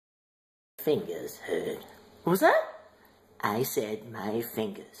fingers hurt. What was that? I said my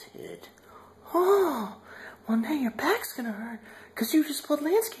fingers hurt. Oh, well now your back's gonna hurt, because you just pulled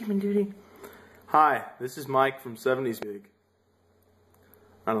landscaping duty. Hi, this is Mike from 70's Big.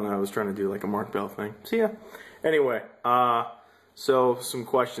 I don't know, I was trying to do like a Mark Bell thing. See ya. Anyway, so some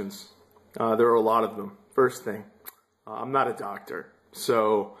questions. There are a lot of them. First thing, I'm not a doctor,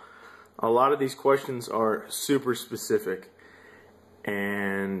 so a lot of these questions are super specific.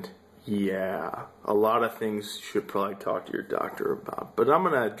 And yeah, a lot of things you should probably talk to your doctor about. But I'm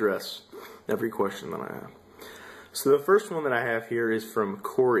going to address every question that I have. So the first one that I have here is from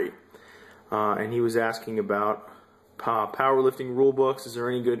Corey. And he was asking about powerlifting rule books. Is there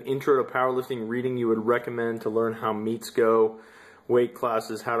any good intro to powerlifting reading you would recommend to learn how meets go, weight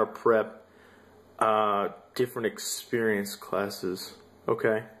classes, how to prep, different experience classes?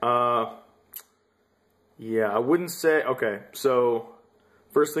 Okay. Yeah, I wouldn't say... Okay, so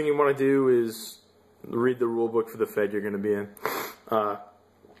first thing you want to do is read the rule book for the Fed you're going to be in.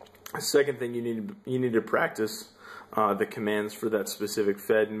 Second thing, you need to practice the commands for that specific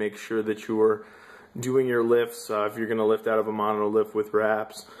Fed and make sure that you are doing your lifts. If you're going to lift out of a mono, lift with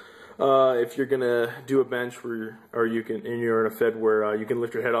wraps. If you're going to do a bench where, and you're in a Fed where you can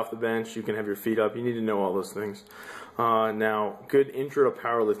lift your head off the bench, you can have your feet up. You need to know all those things. Now, good intro to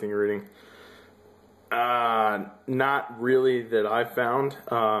powerlifting reading. Not really that I found.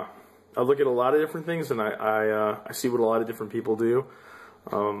 I look at a lot of different things and I see what a lot of different people do.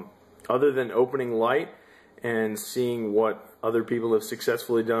 Other than opening light and seeing what other people have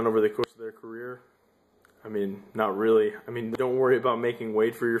successfully done over the course of their career, I mean, not really. I mean, don't worry about making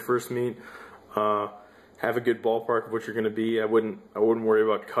weight for your first meet. Have a good ballpark of what you're going to be. I wouldn't worry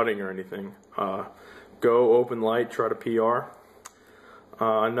about cutting or anything. Go open light, try to PR.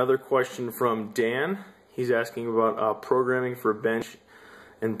 Another question from Dan. He's asking about programming for bench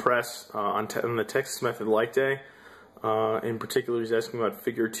and press on the Texas Method Light Day. In particular, he's asking about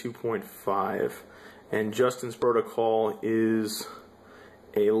figure 2.5. And Justin's protocol is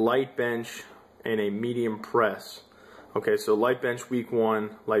a light bench and a medium press. Okay, so light bench week 1,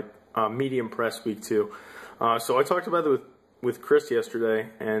 medium press week 2. So I talked about it with Chris yesterday,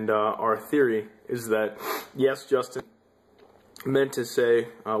 and our theory is that, yes, Justin meant to say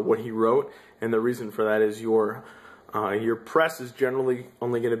what he wrote, and the reason for that is your press is generally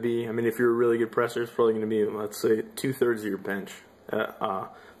only going to be, I mean, if you're a really good presser, it's probably going to be, let's say, 2/3 of your bench,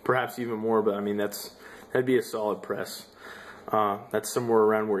 perhaps even more, but I mean, that'd be a solid press. That's somewhere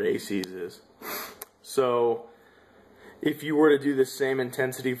around where AC's is. So if you were to do the same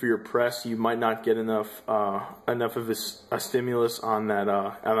intensity for your press, you might not get enough of a stimulus on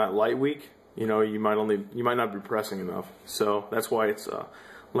that light week. You know, you might not be pressing enough. So that's why it's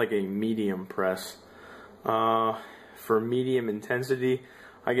like a medium press. For medium intensity,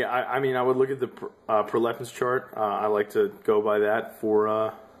 I mean, I would look at the Proleptins chart. I like to go by that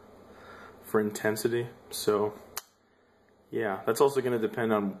for intensity. So yeah, that's also going to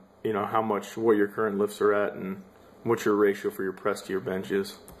depend on, you know, what your current lifts are at and what your ratio for your press to your bench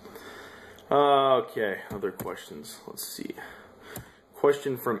is. Okay, other questions. Let's see.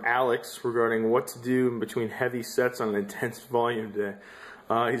 Question from Alex regarding what to do in between heavy sets on an intense volume day.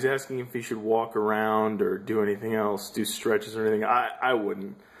 He's asking if he should walk around or do anything else, do stretches or anything. I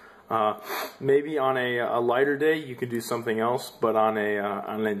wouldn't. Maybe on a lighter day you could do something else, but on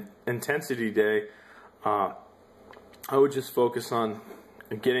an intensity day, I would just focus on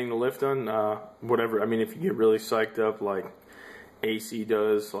getting the lift done. Whatever. I mean, if you get really psyched up, like AC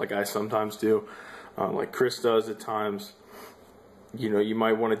does, like I sometimes do, like Chris does at times, you know, you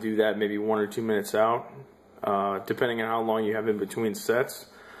might want to do that maybe 1 or 2 minutes out, depending on how long you have in between sets.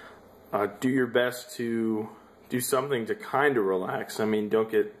 Do your best to do something to kind of relax. I mean, don't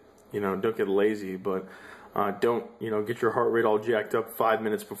get lazy, but don't, get your heart rate all jacked up 5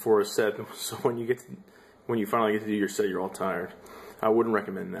 minutes before a set. So when you finally get to do your set, you're all tired. I wouldn't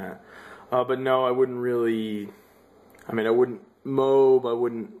recommend that. But no, I wouldn't really. I mean, I wouldn't mobe. I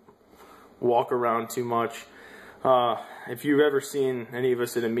wouldn't walk around too much. If you've ever seen any of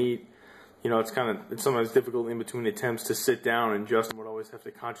us at a meet, it's sometimes difficult in between attempts to sit down, and Justin would always have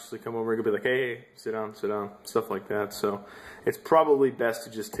to consciously come over and be like, hey, sit down, stuff like that. So it's probably best to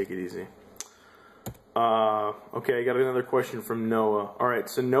just take it easy. Okay, I got another question from Noah. All right,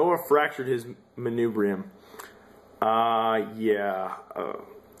 so Noah fractured his manubrium. Yeah.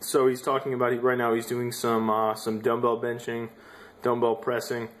 So he's talking about right now. He's doing some dumbbell benching, dumbbell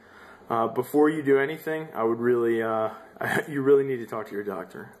pressing. Before you do anything, I would really, you really need to talk to your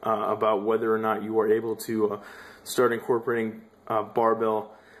doctor about whether or not you are able to start incorporating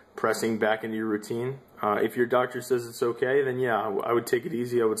barbell pressing back into your routine. If your doctor says it's okay, then yeah, I would take it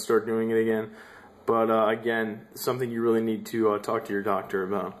easy. I would start doing it again. But again, something you really need to talk to your doctor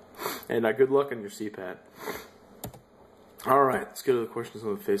about. And good luck on your CPAP. All right, let's go to the questions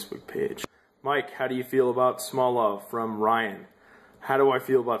on the Facebook page. Mike, how do you feel about small love? From Ryan. How do I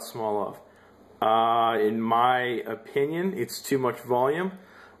feel about small love? In my opinion, it's too much volume,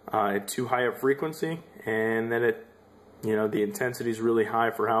 too high a frequency, and then the intensity is really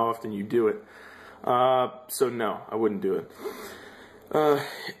high for how often you do it. So no, I wouldn't do it.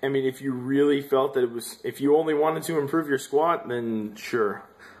 I mean, if you really felt that if you only wanted to improve your squat, then sure.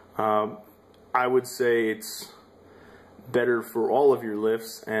 I would say it's better for all of your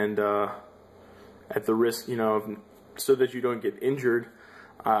lifts, and at the risk, so that you don't get injured,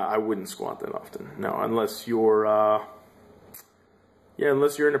 I wouldn't squat that often. No, unless you're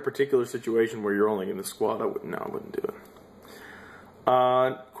in a particular situation where you're only going to squat, I wouldn't do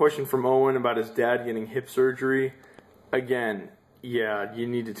it. Question from Owen about his dad getting hip surgery. Again, yeah, you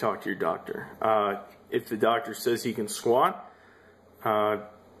need to talk to your doctor. If the doctor says he can squat,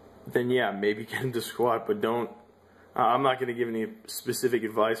 then yeah, maybe get him to squat, but don't. I'm not going to give any specific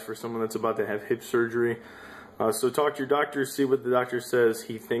advice for someone that's about to have hip surgery. So talk to your doctor, see what the doctor says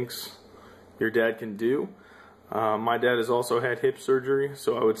he thinks your dad can do. My dad has also had hip surgery,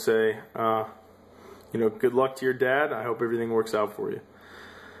 so I would say, good luck to your dad. I hope everything works out for you.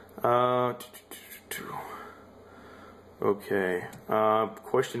 Okay.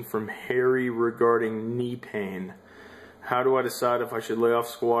 Question from Harry regarding knee pain. How do I decide if I should lay off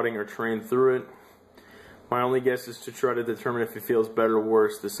squatting or train through it? My only guess is to try to determine if it feels better or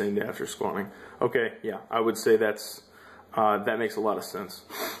worse the same day after squatting. Okay, yeah, I would say that makes a lot of sense.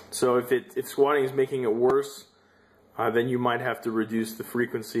 So if squatting is making it worse, then you might have to reduce the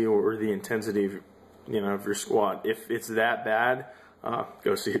frequency or the intensity of your squat. If it's that bad,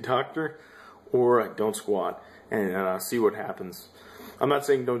 go see a doctor, or don't squat and see what happens. I'm not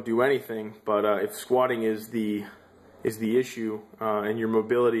saying don't do anything, but if squatting is the issue and your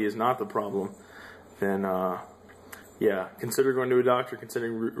mobility is not the problem, then yeah, consider going to a doctor,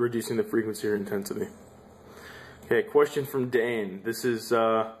 considering reducing the frequency or intensity. Okay, question from Dane. This is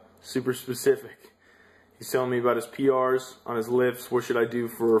super specific. He's telling me about his PRs on his lifts. What should I do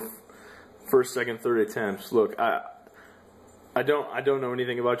for first, second, third attempts? Look, I don't know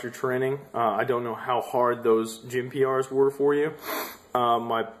anything about your training. I don't know how hard those gym PRs were for you.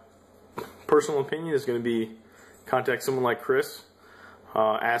 My personal opinion is going to be contact someone like Chris.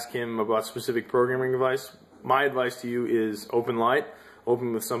 Ask him about specific programming advice. My advice to you is open light.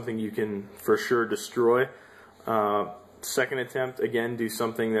 Open with something you can for sure destroy. Second attempt, again, do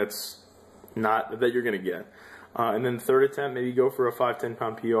something that's not that you're going to get. And then third attempt, maybe go for a 5-10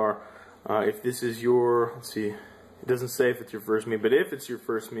 pound PR. If this is your, let's see, it doesn't say if it's your first meet, but if it's your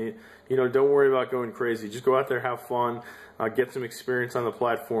first meet, don't worry about going crazy. Just go out there, have fun, get some experience on the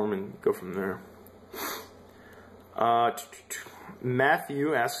platform, and go from there.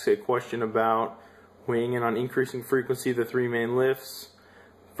 Matthew asks a question about weighing in on increasing frequency of the 3 main lifts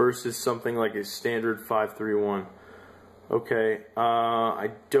versus something like a standard 5-3-1. Okay,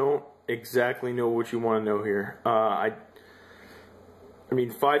 I don't exactly know what you want to know here. I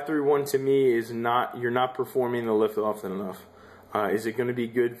mean, 5-3-1 to me is not, you're not performing the lift often enough. Is it going to be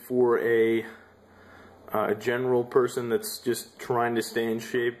good for a general person that's just trying to stay in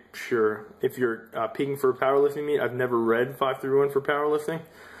shape? Sure. If you're peaking for a powerlifting meet, I've never read 5-3-1 for powerlifting,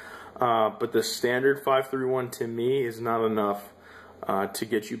 but the standard 5-3-1 to me is not enough to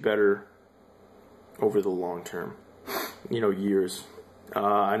get you better over the long term. Years.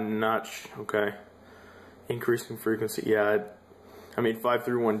 I'm not okay. Increasing frequency, yeah. I mean,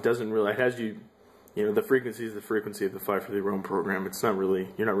 5-3-1 doesn't really. It has you. The frequency is the frequency of the 5-3-1 program. It's not really.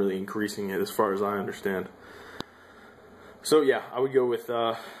 You're not really increasing it, as far as I understand. So yeah, I would go with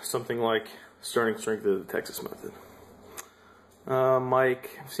something like starting strength of the Texas method.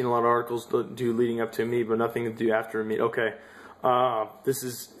 Mike, I've seen a lot of articles do leading up to a meet, but nothing to do after a meet. Okay. This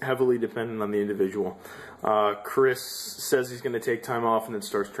is heavily dependent on the individual. Chris says he's going to take time off and then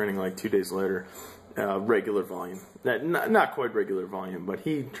starts training like 2 days later. Regular volume. Not quite regular volume, but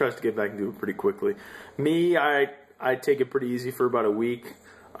he tries to get back and do it pretty quickly. Me, I take it pretty easy for about a week.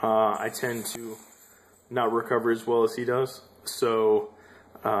 I tend to not recover as well as he does. So,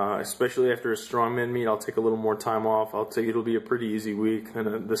 especially after a strongman meet, I'll take a little more time off. It'll be a pretty easy week.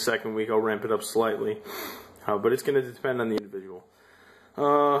 And the second week, I'll ramp it up slightly. But it's going to depend on the individual.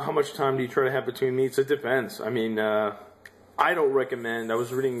 How much time do you try to have between meets? It depends. I mean, I don't recommend. I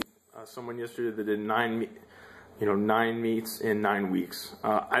was reading someone yesterday that did 9 meets in 9 weeks.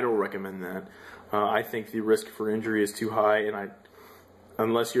 I don't recommend that. I think the risk for injury is too high, and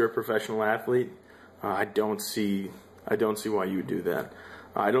unless you're a professional athlete, I don't see why you would do that.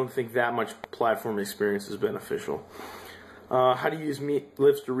 I don't think that much platform experience is beneficial. How do you use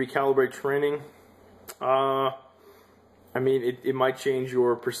lifts to recalibrate training? I mean, it might change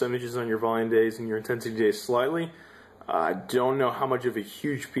your percentages on your volume days and your intensity days slightly. I don't know how much of a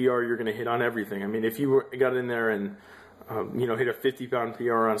huge PR you're going to hit on everything. I mean, if you got in there and hit a 50-pound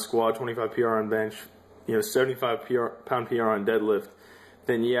PR on squat, 25 PR on bench, 75-pound PR on deadlift,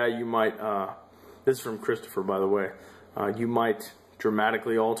 then yeah, you might. This is from Christopher, by the way. You might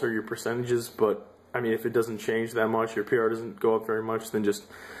dramatically alter your percentages, but I mean, if it doesn't change that much, your PR doesn't go up very much, then just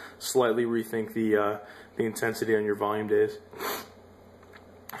slightly rethink the intensity on your volume days.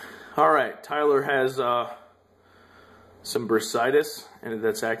 All right, Tyler has some bursitis, and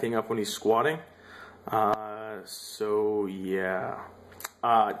that's acting up when he's squatting. So yeah,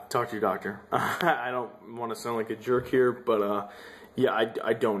 talk to your doctor. I don't want to sound like a jerk here, but yeah,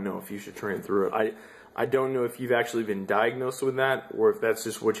 I don't know if you should train through it. I don't know if you've actually been diagnosed with that, or if that's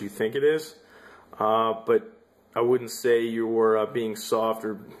just what you think it is. But I wouldn't say you're being soft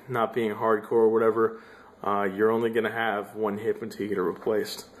or not being hardcore or whatever. You're only going to have one hip until you get it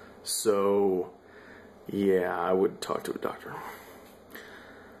replaced. So, yeah, I would talk to a doctor.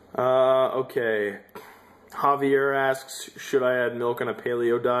 Okay. Javier asks, should I add milk on a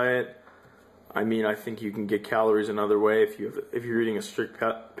paleo diet? I mean, I think you can get calories another way. If you're eating a strict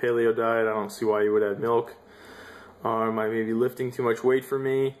paleo diet, I don't see why you would add milk. Am I maybe lifting too much weight for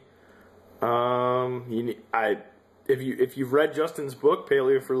me? If you've read Justin's book,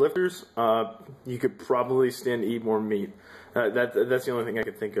 Paleo for Lifters, you could probably stand to eat more meat. That's the only thing I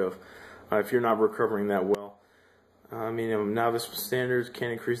could think of. If you're not recovering that well. I mean, I'm novice standards,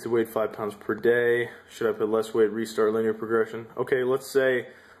 can't increase the weight 5 pounds per day. Should I put less weight, restart linear progression? Okay, let's say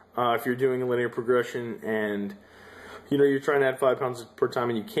if you're doing a linear progression and you're trying to add 5 pounds per time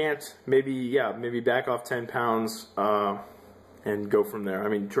and you can't, maybe back off 10 pounds and go from there. I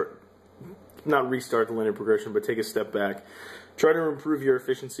mean, not restart the linear progression, but take a step back. Try to improve your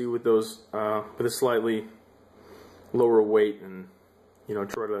efficiency with those with a slightly lower weight, and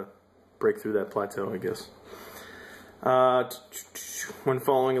try to break through that plateau, I guess. When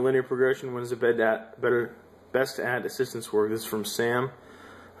following a linear progression, when is it best to add assistance work? This is from Sam.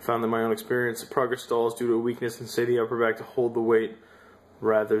 I found that my own experience, progress stalls due to a weakness in say the upper back to hold the weight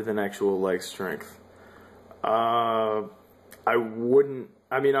rather than actual leg strength. I would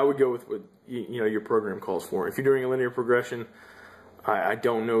go with what your program calls for. If you're doing a linear progression, I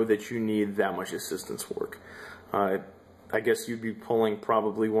don't know that you need that much assistance work. I guess you'd be pulling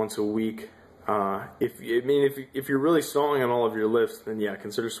probably once a week. If you're really stalling on all of your lifts, then yeah,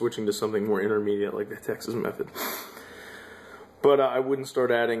 consider switching to something more intermediate like the Texas method. But I wouldn't start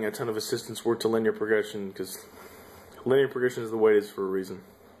adding a ton of assistance work to linear progression, because linear progression is the way it is for a reason.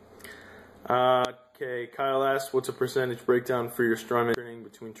 Okay, Kyle asks, what's a percentage breakdown for your strongman training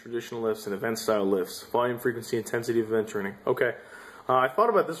between traditional lifts and event-style lifts? Volume, frequency, intensity of event training. Okay, I thought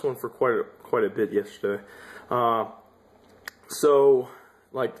about this one for quite a bit yesterday. So,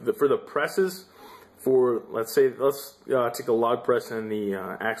 for the presses, let's take the log press and the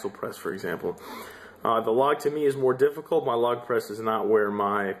axle press, for example. The log to me is more difficult. My log press is not where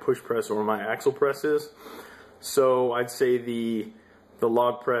my push press or my axle press is. So I'd say the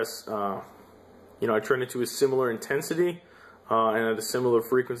log press, I train it to a similar intensity and at a similar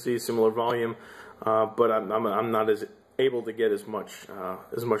frequency, similar volume, but I'm not as able to get as much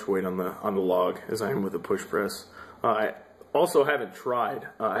weight on the log as I am with the push press. I also haven't tried.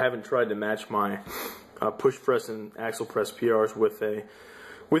 I haven't tried to match my push press and axle press PRs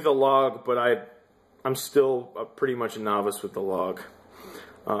with a log, but I'm still pretty much a novice with the log.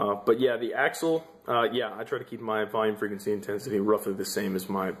 But yeah, the axle, I try to keep my volume, frequency, intensity roughly the same as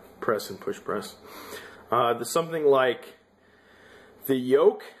my press and push press. There's something like the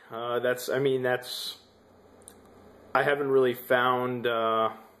yoke. I haven't really found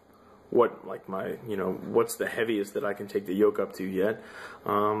what's the heaviest that I can take the yoke up to yet.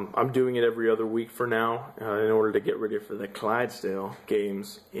 I'm doing it every other week for now in order to get ready for the Clydesdale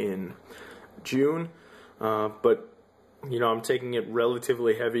games in June, but I'm taking it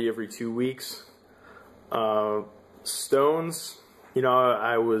relatively heavy every 2 weeks. Stones,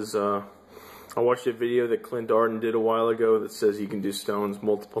 I watched a video that Clint Arden did a while ago that says you can do stones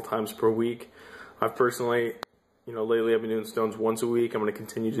multiple times per week. I've personally, lately I've been doing stones once a week. I'm going to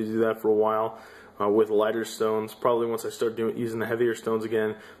continue to do that for a while with lighter stones. Probably once I start using the heavier stones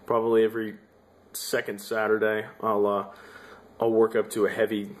again, probably every second Saturday, I'll work up to a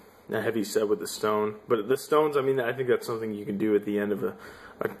heavy set with the stone. But the stones, I think that's something you can do at the end of a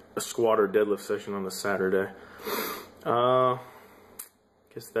squat or deadlift session on a Saturday.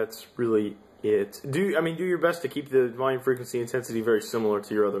 guess that's really it. Do your best to keep the volume, frequency, intensity very similar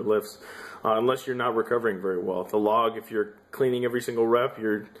to your other lifts, unless you're not recovering very well. The log, if you're cleaning every single rep,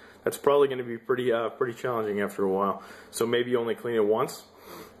 that's probably going to be pretty challenging after a while. So maybe only clean it once,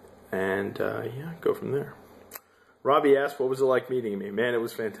 and go from there. Robbie asked, what was it like meeting me? Man, it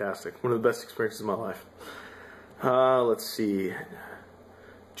was fantastic. One of the best experiences of my life. Let's see.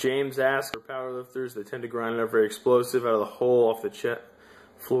 James asked, for powerlifters, they tend to grind out very explosive, out of the hole, off the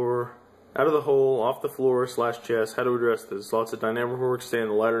floor, out of the hole, off the floor / chest. How to address this? Lots of dynamic work, stay on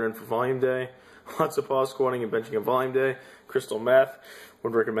the lighter end for volume day. Lots of pause squatting and benching on volume day. Crystal meth,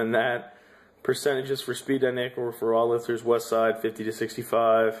 would recommend that. Percentages for speed dynamic work for raw lifters, west side 50 to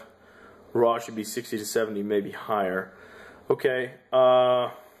 65. Raw should be 60 to 70, maybe higher. Okay,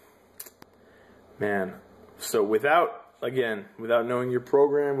 man. So without knowing your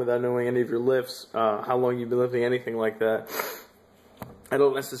program, without knowing any of your lifts, how long you've been lifting, anything like that, I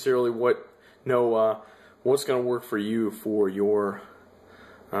don't necessarily know what's going to work for you for your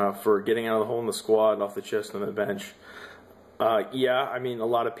for getting out of the hole in the squat, off the chest, and the bench. I mean, a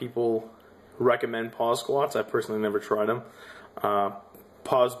lot of people recommend pause squats. I personally never tried them.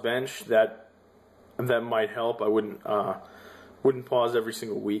 Pause bench, that might help. I wouldn't pause every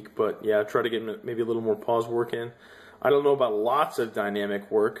single week, but yeah, try to get maybe a little more pause work in. I don't know about lots of dynamic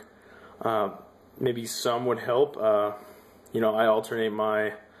work. Maybe some would help. I alternate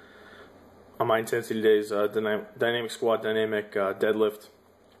my intensity days, dynamic squat, dynamic deadlift.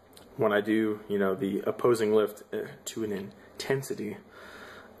 When I do, the opposing lift to an intensity,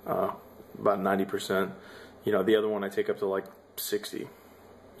 about 90%. The other one I take up to like 60,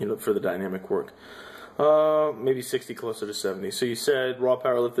 for the dynamic work. Maybe 60, closer to 70. So you said raw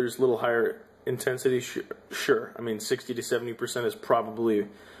powerlifters, a little higher intensity. Sure. I mean, 60 to 70% is probably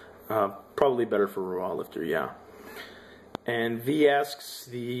better for a raw lifter. Yeah. And V asks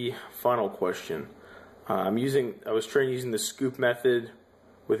the final question. I was trained using the scoop method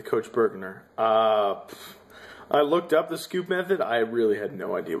with Coach Bergener. I looked up the scoop method. I really had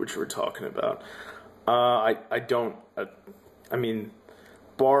no idea what you were talking about. I mean,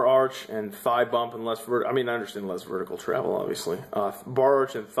 bar arch and thigh bump and less I understand less vertical travel, obviously. Bar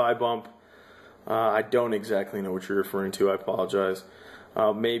arch and thigh bump, I don't exactly know what you're referring to. I apologize.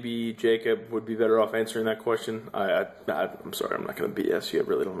 Maybe Jacob would be better off answering that question. I'm sorry, I'm not going to BS you. I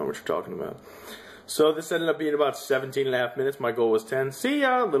really don't know what you're talking about. So this ended up being about 17 and a half minutes. My goal was 10. See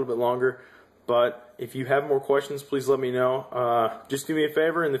ya, a little bit longer. But if you have more questions, please let me know. Just do me a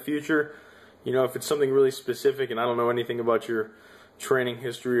favor in the future. If it's something really specific and I don't know anything about your training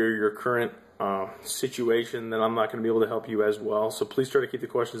history or your current situation, then I'm not going to be able to help you as well. So please try to keep the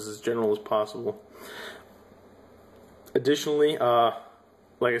questions as general as possible. Additionally,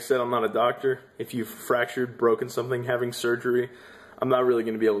 like I said, I'm not a doctor. If you've fractured, broken something, having surgery, I'm not really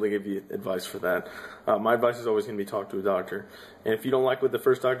going to be able to give you advice for that. My advice is always going to be talk to a doctor. And if you don't like what the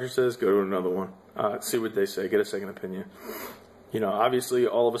first doctor says, go to another one. See what they say. Get a second opinion. Obviously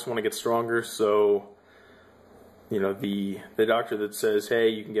all of us want to get stronger, so the doctor that says, hey,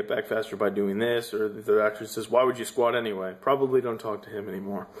 you can get back faster by doing this, or the doctor says, why would you squat anyway? Probably don't talk to him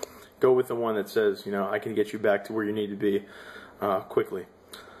anymore. Go with the one that says, I can get you back to where you need to be quickly.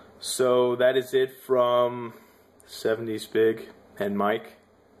 So that is it from 70's Big and Mike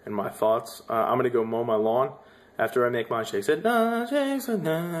and my thoughts. I'm going to go mow my lawn after I make my shakes at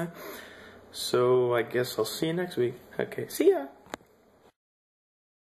night. So I guess I'll see you next week. Okay, see ya.